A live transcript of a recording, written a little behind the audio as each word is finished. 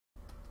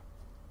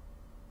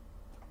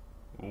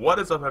What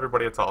is up,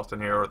 everybody? It's Austin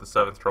here with the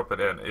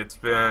 7ThTrumpet, and it's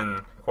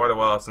been quite a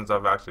while since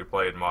I've actually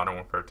played Modern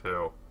Warfare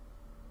 2.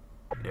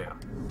 Yeah.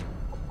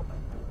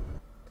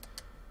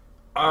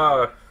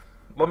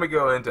 Let me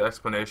go into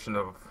explanation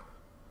of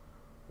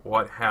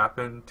what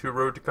happened to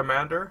Road to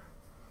Commander.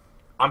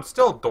 I'm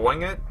still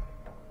doing it,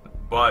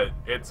 but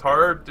it's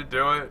hard to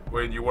do it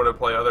when you want to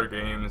play other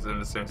games in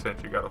the same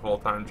sense you got a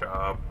full-time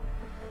job.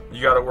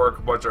 You got to work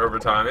a bunch of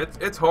overtime.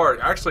 It's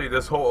hard. Actually,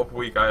 this whole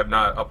week I have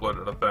not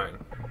uploaded a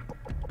thing.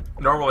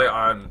 Normally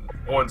I'm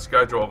on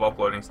schedule of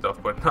uploading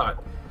stuff, but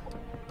not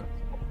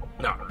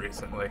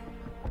recently.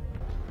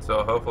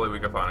 So hopefully we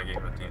can find a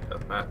game of Team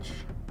Deathmatch.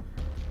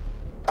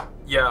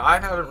 Yeah, I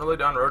haven't really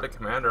done Road to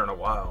Commander in a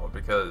while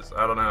because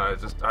I don't know.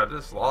 I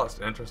just lost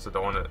interest in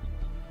doing it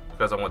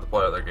because I want to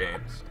play other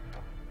games.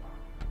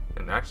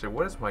 And actually,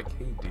 what is my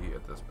KD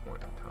at this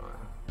point in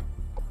time?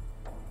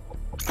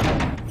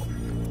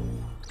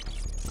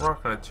 I'm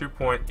rocking a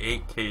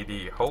 2.8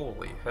 KD.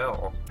 Holy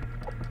hell.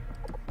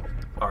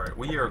 Alright,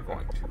 we are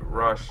going to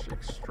rush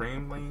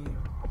extremely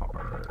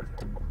hard.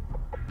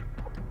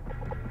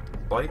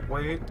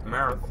 Lightweight,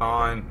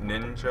 marathon,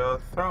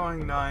 ninja,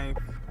 throwing knife.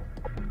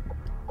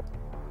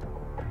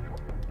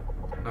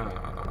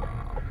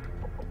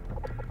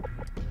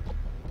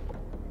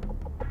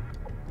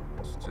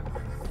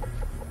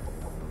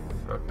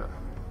 Okay.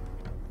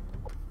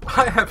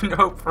 I have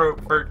no pro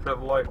perk for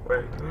the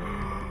lightweight.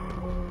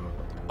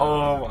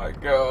 Oh my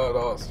god,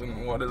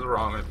 Austin, what is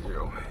wrong with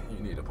you? You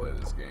need to play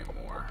this game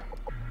more.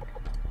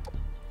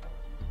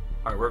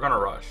 Alright, we're gonna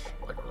rush,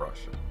 like a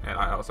Russian. And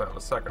I also have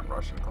a second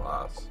Russian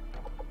class.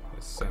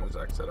 It's the same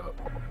exact setup.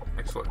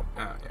 Excellent.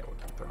 Yeah, we'll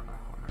keep throwing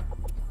that on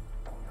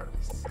there.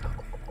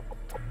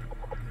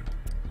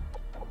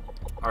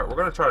 Alright, we're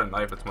gonna try to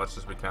knife as much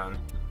as we can.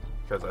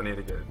 Because I need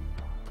to get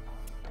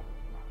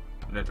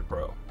Ninja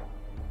Pro.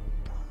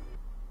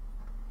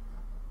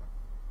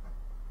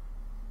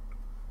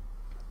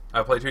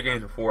 I played 2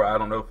 games before. I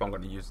don't know if I'm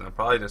going to use them.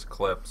 Probably just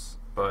clips,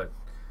 but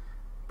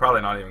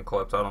probably not even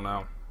clips. I don't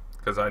know.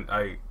 Because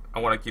I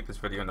want to keep this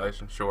video nice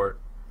and short.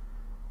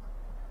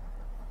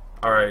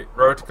 Alright,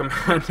 Road to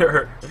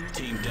Commander.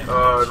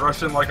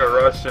 Russian like a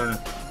Russian.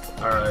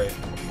 Alright.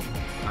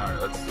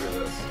 Alright, let's do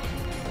this.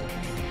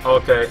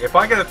 Okay, if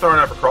I get it thrown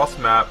up across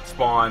the map,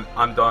 spawn,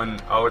 I'm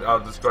done. I'll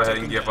just go ahead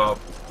and give up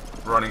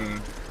running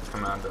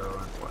Commando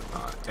and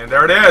whatnot. And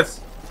there it is!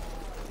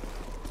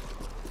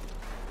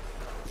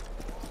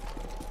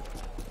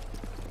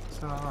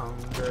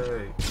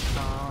 Someday,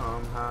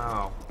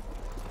 somehow.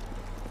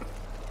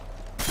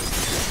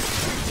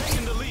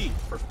 Taking the lead.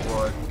 First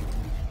blood.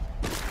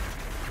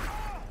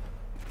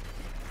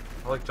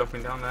 I like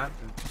jumping down that.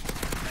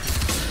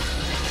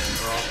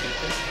 We're all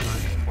people.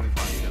 Nice,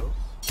 25 kills.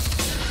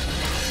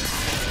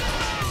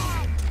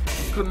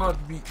 You could not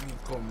beat me,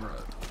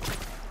 comrade.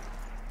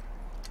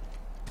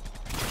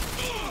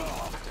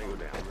 Tango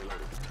down,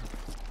 reloaded.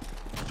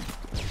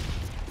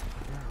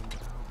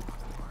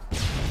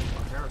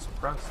 My hair is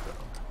suppressed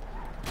though.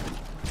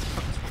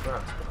 It's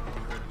suppressed, but I don't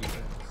know where he is.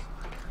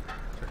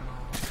 Check him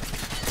out.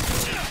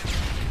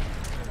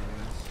 There he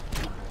is.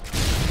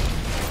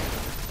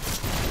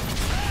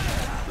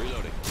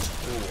 Reloading.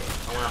 Ooh,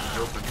 I went out in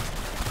the open.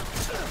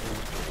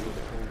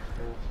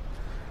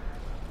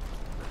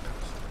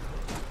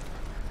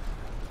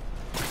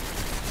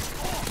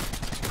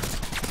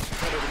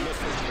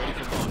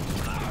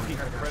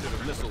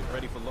 Predator missile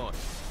ready for launch.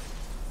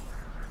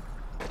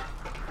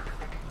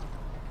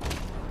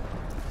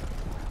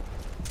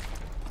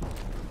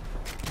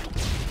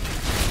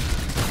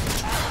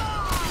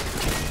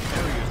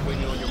 Areas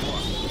waiting on your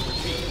mark.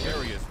 Repeat,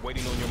 areas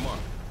waiting on your mark.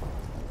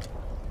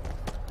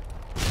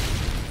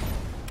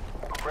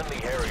 Friendly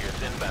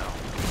Harriers inbound.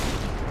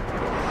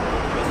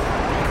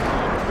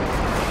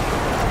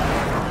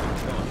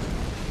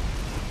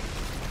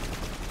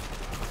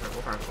 Okay,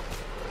 we'll find something.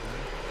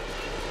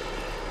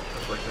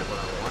 That's like what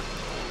I want.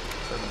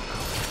 7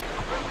 pounds.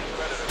 Friendly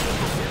Predator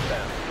missile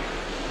inbound.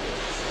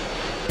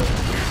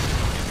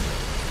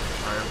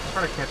 Alright, I'm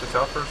trying to camp this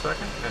out for a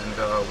second and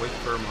wait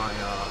for my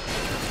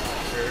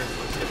Harriers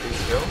to get these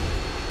go.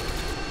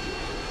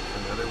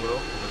 And there they will.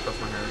 I'll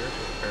trust my Harriers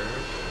with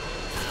Harriers.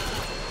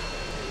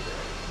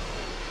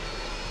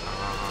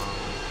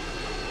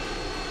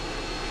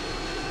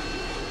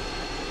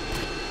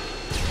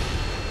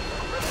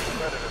 Friendly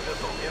Predator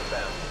missile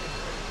inbound.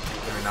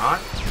 Maybe not.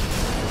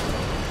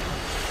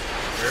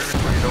 Harriers,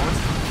 what are you doing?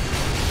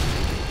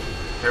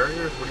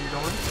 Harriers, what are you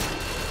doing?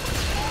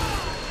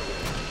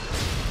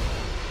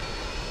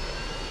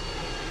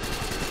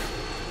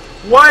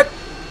 What?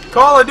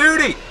 Call of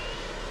Duty!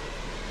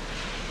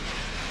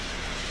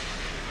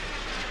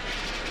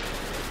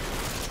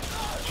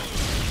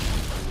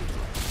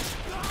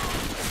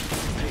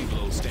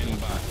 Payload standing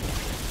by.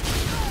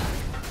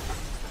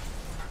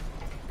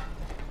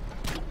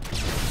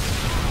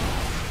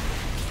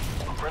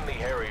 Friendly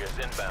Harriers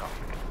inbound.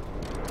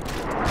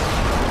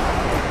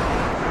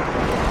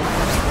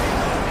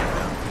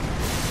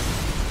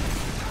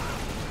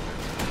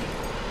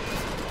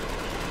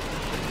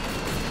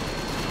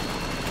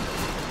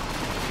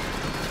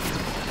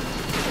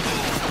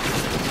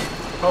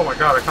 Oh my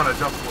god, I kind of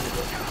jumped a little bit.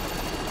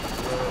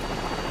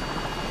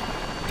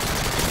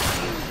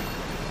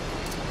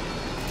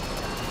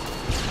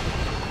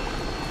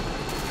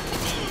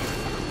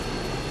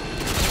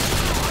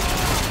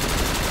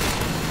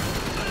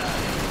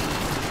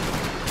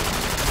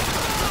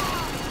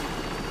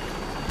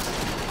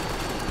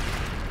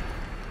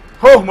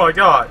 Oh my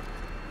god!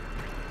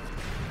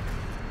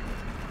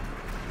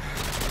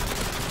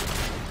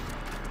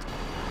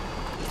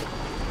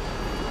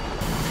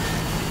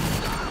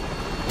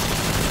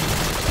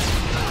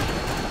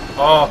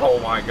 Oh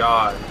my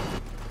god.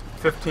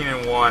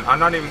 15-1. I'm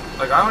not even,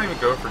 like, I don't even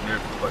go for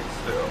nukes, like,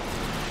 still.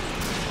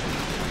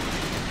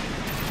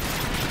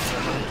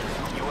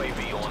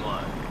 UAV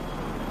online.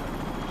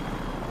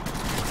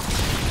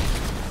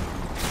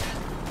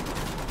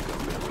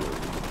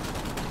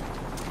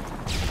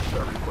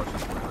 Every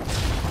question's for us.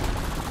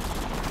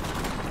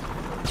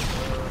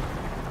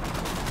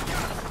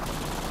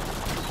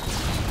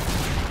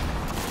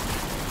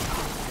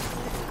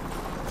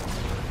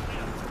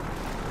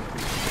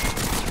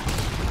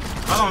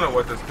 I don't know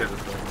what this kid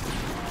is doing.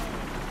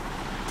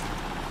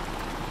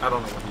 I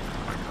don't know what he's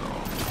doing at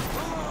all.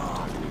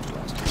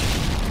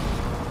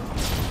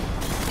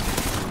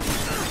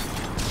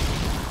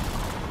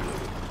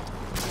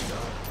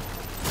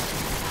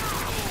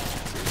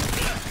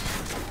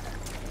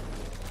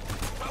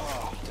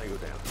 Tango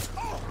down.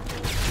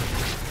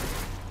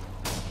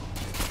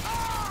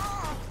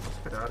 Let's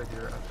get out of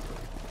here,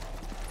 actually.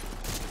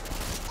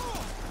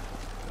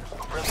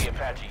 Friendly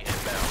Apache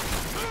inbound.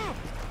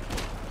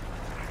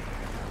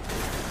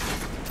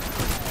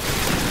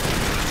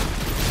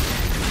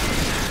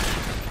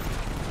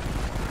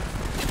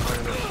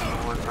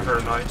 I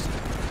heard a knife.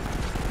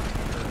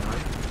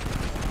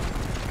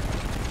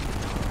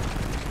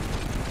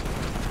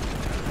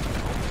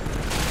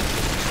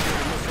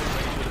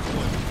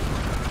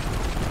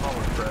 Oh,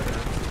 my bread.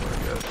 That's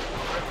really good.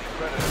 Friendly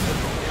Predator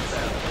missile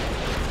inbound.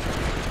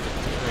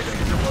 Ain't gonna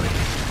get nobody.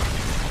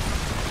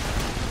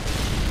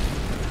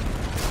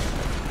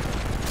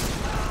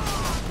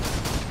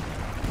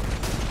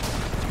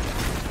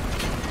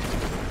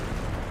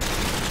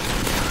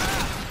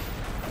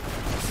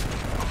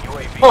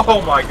 UAV.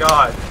 Oh my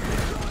god.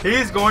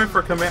 He's going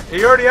for command.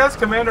 He already has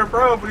Commander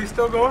Pro, but he's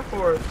still going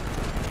for it.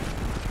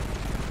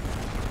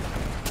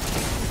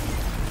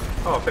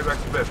 Oh,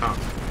 payback's a bitch, huh?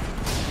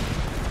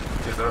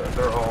 Dude,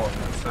 they're all in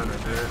that center,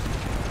 dude. You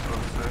know what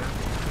I'm saying?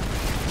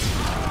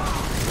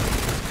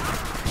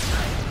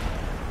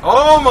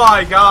 Oh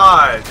my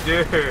god,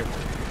 dude.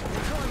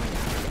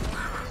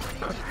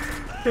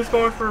 He's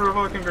going for a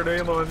fucking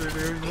grenade launcher,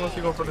 dude. He must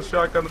be going for the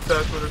shotgun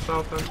attachment or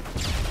something.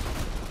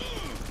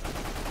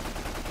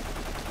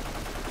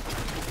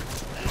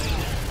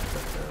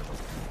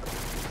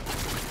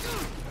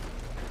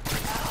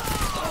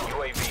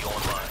 UAV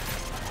online.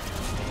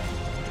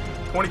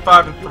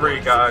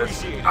 25-3,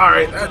 guys.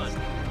 Alright,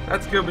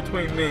 that's good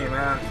between me,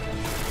 man.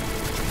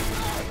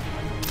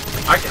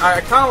 I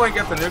kind of like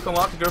get the nuke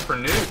unlock to go for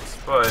nukes,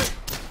 but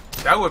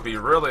that would be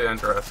really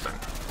interesting.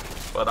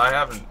 But I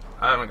haven't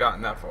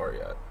gotten that far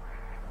yet.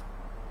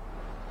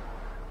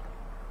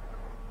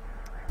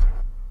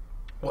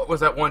 What was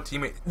that one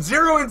teammate?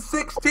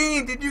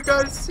 0-16. Did you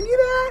guys see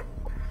that?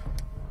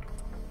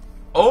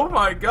 Oh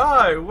my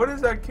god! What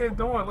is that kid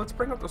doing? Let's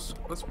bring up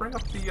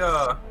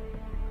the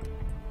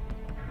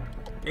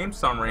game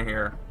summary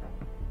here.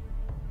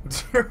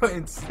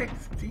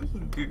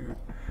 0-16, dude.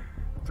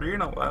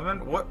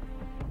 3-11. What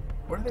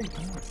are they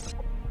doing?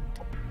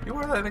 You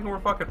are they thinking we're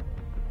fucking?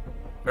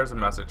 There's a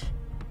message.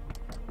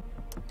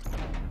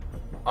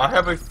 I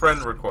have a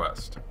friend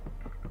request.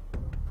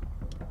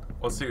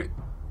 Let's see.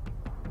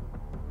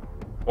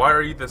 Why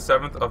are you the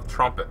 7th of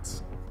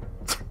trumpets?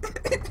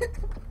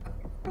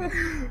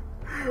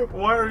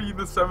 Why are you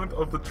the 7th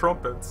of the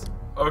trumpets?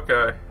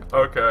 Okay,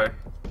 okay.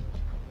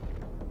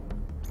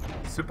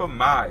 Super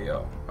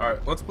Mario.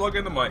 Alright, let's plug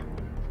in the mic.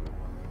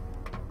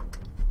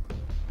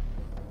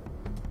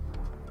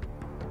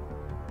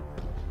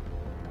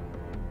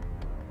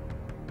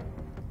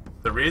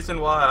 The reason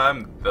why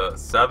I'm the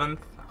 7th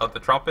of the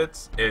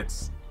trumpets,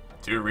 it's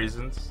two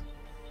reasons.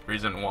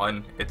 Reason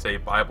one, it's a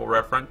Bible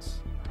reference.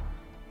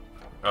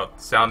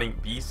 Sounding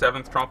the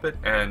 7th trumpet,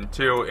 and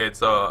two,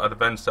 it's an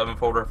Avenged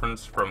Sevenfold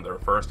reference from their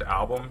first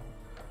album.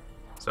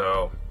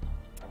 So,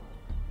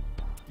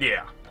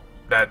 yeah,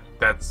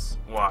 that's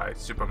why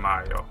Super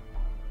Mario.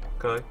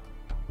 Okay.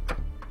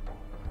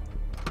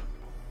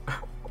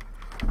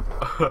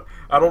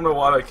 I don't know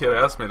why that kid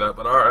asked me that,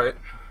 but all right.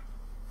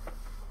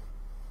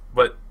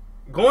 But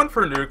going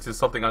for nukes is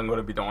something I'm going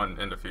to be doing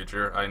in the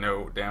future. I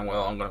know damn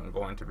well I'm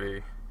going to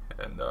be,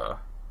 and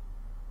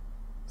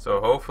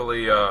so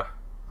hopefully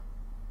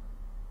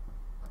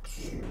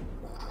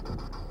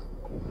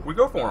we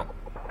go for him.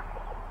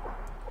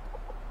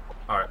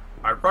 Alright,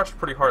 I rushed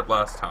pretty hard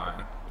last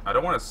time. I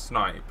don't want to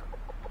snipe.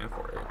 In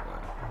for it.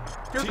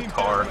 Here's the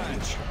tar. We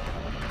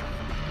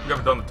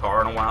haven't done the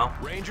tar in a while.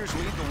 Rangers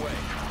lead the way.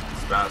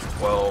 Spaz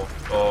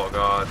 12. Oh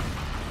god.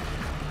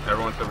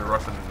 Everyone's gonna be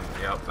rushing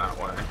me out that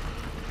way.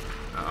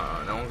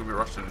 No one's gonna be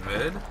rushing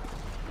mid.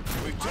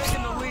 We've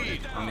taken the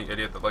lead. I'm the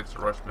idiot that likes to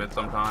rush mid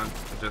sometimes.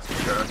 It just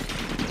goes.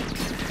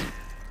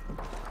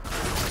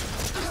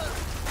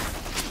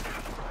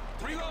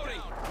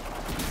 Reloading.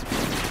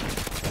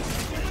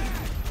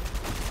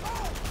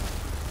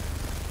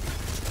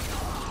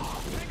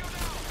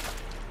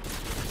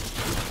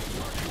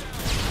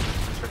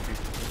 Check these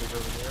things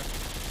over there.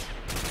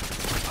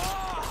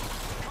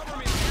 Cover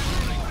me.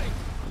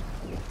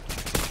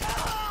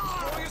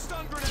 Throwing a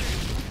stun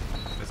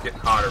grenade. It's getting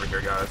hot over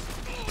here, guys.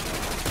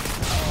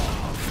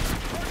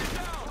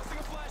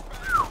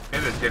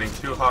 It is getting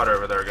too hot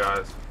over there,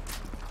 guys.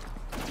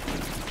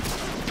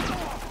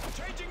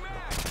 Changing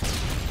mag.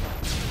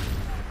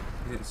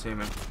 You didn't see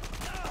me.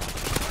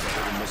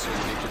 Missile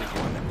ready for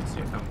deployment. You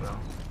see him though.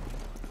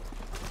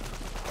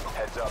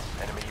 Heads up,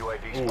 enemy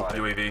UAV Ooh, spotted.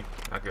 UAV.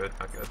 Not good,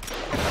 not good.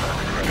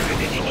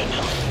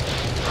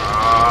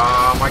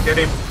 Am I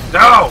getting?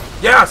 No!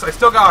 Yes, I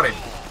still got him!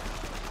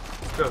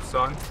 Let's go,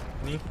 son.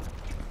 Knee.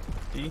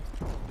 D.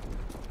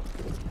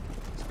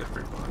 It's good for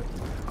your body.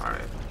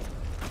 Alright.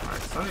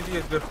 Alright, Sunny D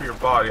is good for your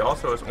body.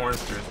 Also, it's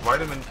orange juice.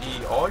 Vitamin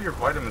D. All your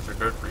vitamins are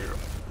good for you.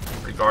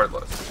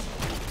 Regardless.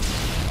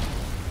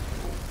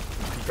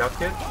 Peek out,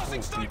 kid?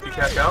 Ooh, can you peek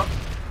back out?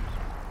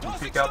 Can you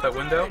peek out that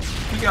window?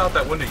 Peek out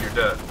that window, you're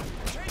dead.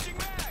 Changing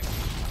mag.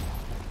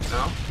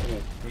 No?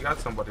 Ooh, you got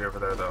somebody over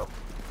there, though.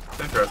 It's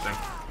interesting.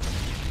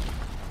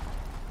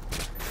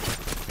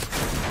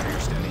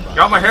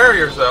 Got my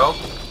Harriers, though.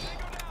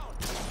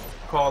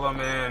 Call them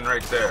in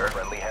right there.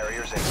 Friendly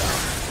Harriers inbound.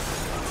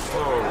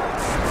 Whoa.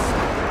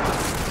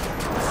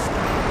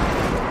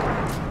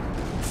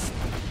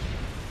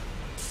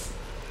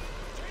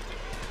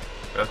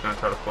 Guy's gonna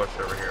try to push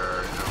over here. I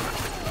already know it.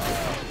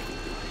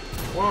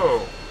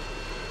 Whoa.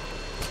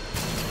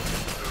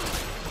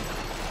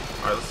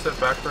 Alright, let's sit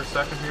back for a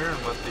second here and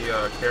let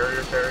the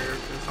carriers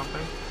do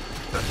something.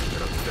 That should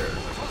get upstairs.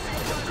 I can see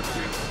get two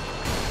feet.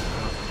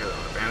 Get an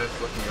advantage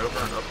looking over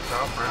and up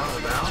top, around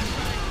and down.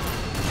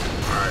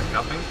 Alright,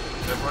 nothing.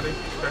 Everybody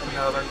checking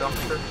out of that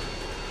dumpster.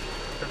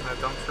 Checking that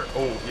dumpster.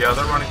 Oh, yeah,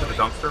 they're running to the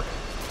dumpster.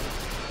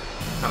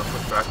 Kind of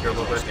push back here a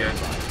little bit, yeah.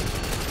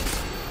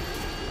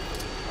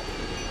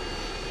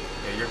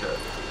 Yeah, you're dead.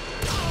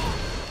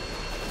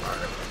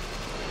 Alright.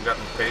 We got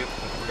my tape.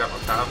 We got my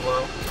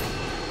Pablo.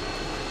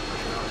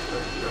 Go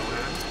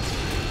in.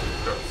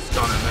 Throw a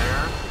stun in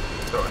there.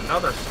 Throw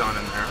another stun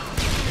in there.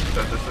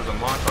 Because this is a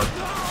montage.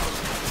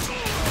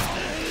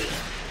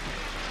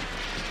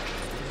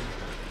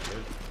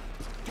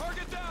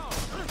 Target down.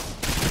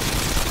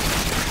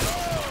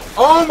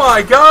 Oh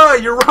my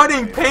god, you're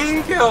running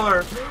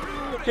painkiller!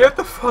 Get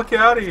the fuck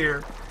out of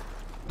here.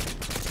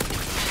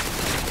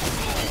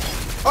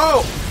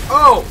 Oh!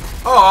 Oh!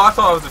 Oh, I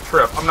thought it was a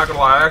trip. I'm not gonna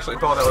lie, I actually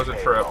thought that was a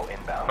trip.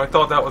 I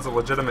thought that was a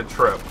legitimate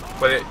trip.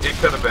 But it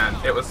could have been.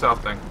 It was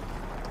something.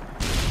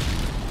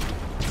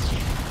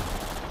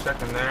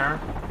 Checking there.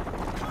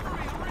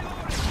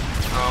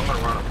 Oh, I'm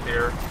gonna run up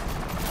here.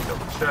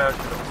 Double check.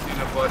 Don't see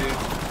nobody.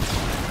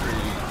 3,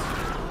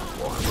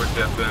 1. We're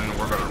dipping.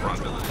 We're gonna run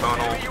through the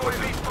tunnel.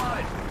 UAV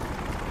spotted.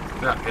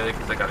 Not really,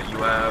 because I got a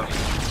UAV.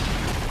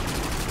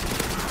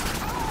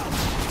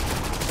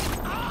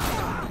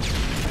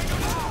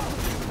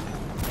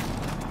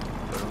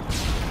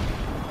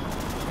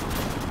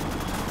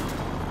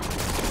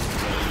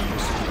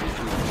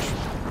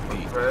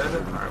 Red.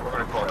 Alright, we're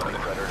gonna call it Friendly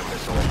a Predator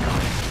missile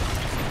incoming.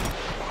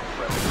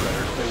 Friendly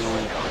Predator missile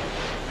incoming.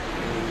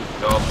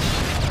 Go.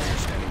 Harrier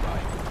standing by.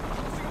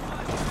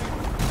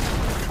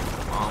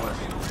 Come on, let's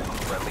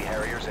Friendly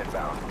Harriers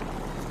inbound.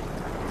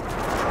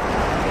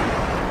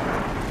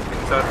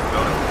 inside the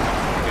building.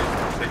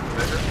 Take the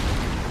measure.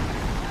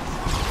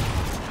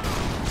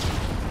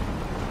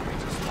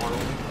 Just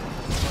following.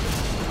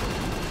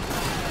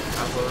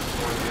 Upload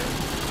going in.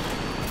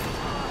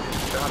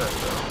 Got it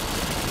though.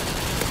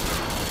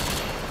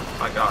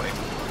 I got him.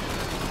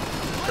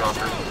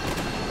 Shocker.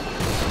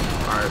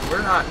 Alright,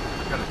 we're not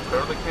gonna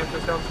totally camp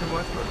this out too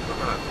much, but we're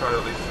gonna try to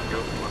at least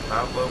go through my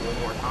Pablo one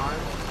more time.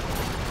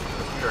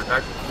 Because we are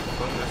actually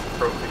pulling this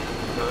trophy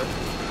good.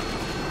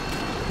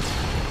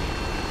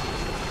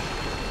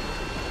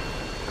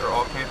 They're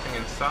all camping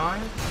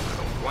inside. I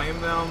don't blame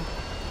them.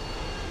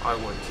 I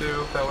would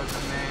too if that was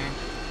in me.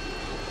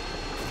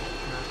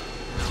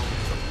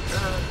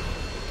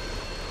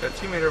 Got a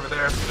teammate over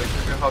there, so they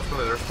could be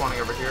hospital. They're spawning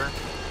over here.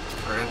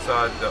 Or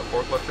inside the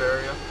forklift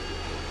area.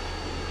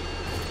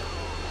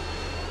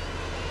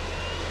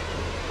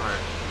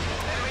 Alright.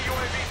 Enemy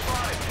UAV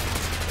spotted.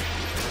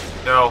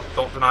 No,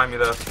 don't deny me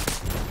this.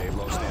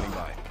 Payload standing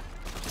by.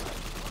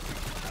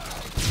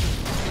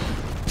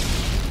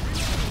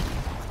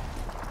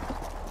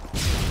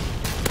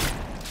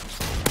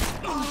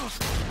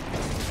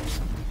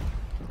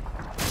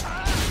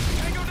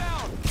 Tango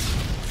down.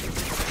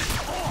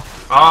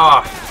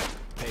 Ah!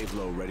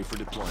 Payload ready for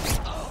deployment.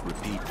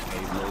 Repeat,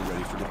 payload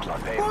ready for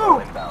deployment.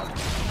 Payload inbound.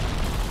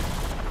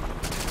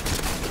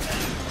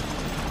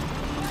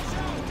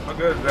 How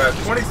good is that?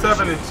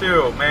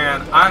 27-2,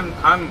 man.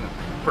 I'm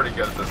pretty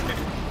good at this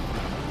game.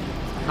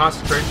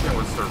 Concentration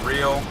was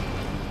surreal.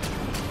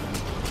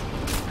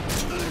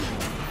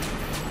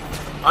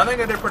 I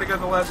think I did pretty good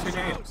the last 2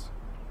 games.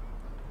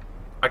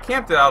 I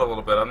camped it out a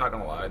little bit, I'm not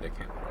gonna lie, I did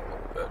camp it out a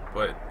little bit.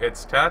 But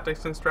it's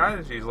tactics and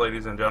strategies,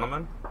 ladies and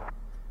gentlemen.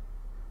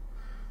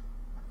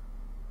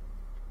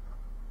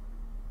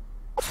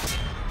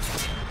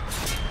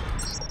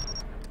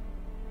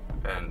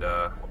 And,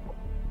 we're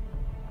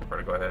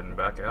gonna go ahead and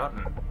back out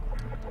and...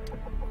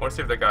 I wanna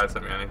see if that guy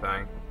sent me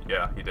anything.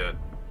 Yeah, he did.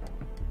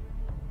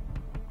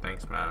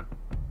 Thanks, man.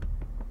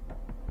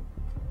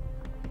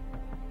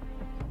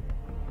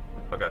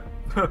 Okay.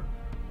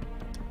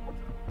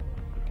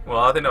 Well,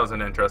 I think that was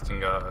an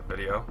interesting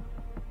video.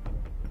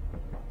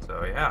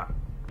 So, yeah.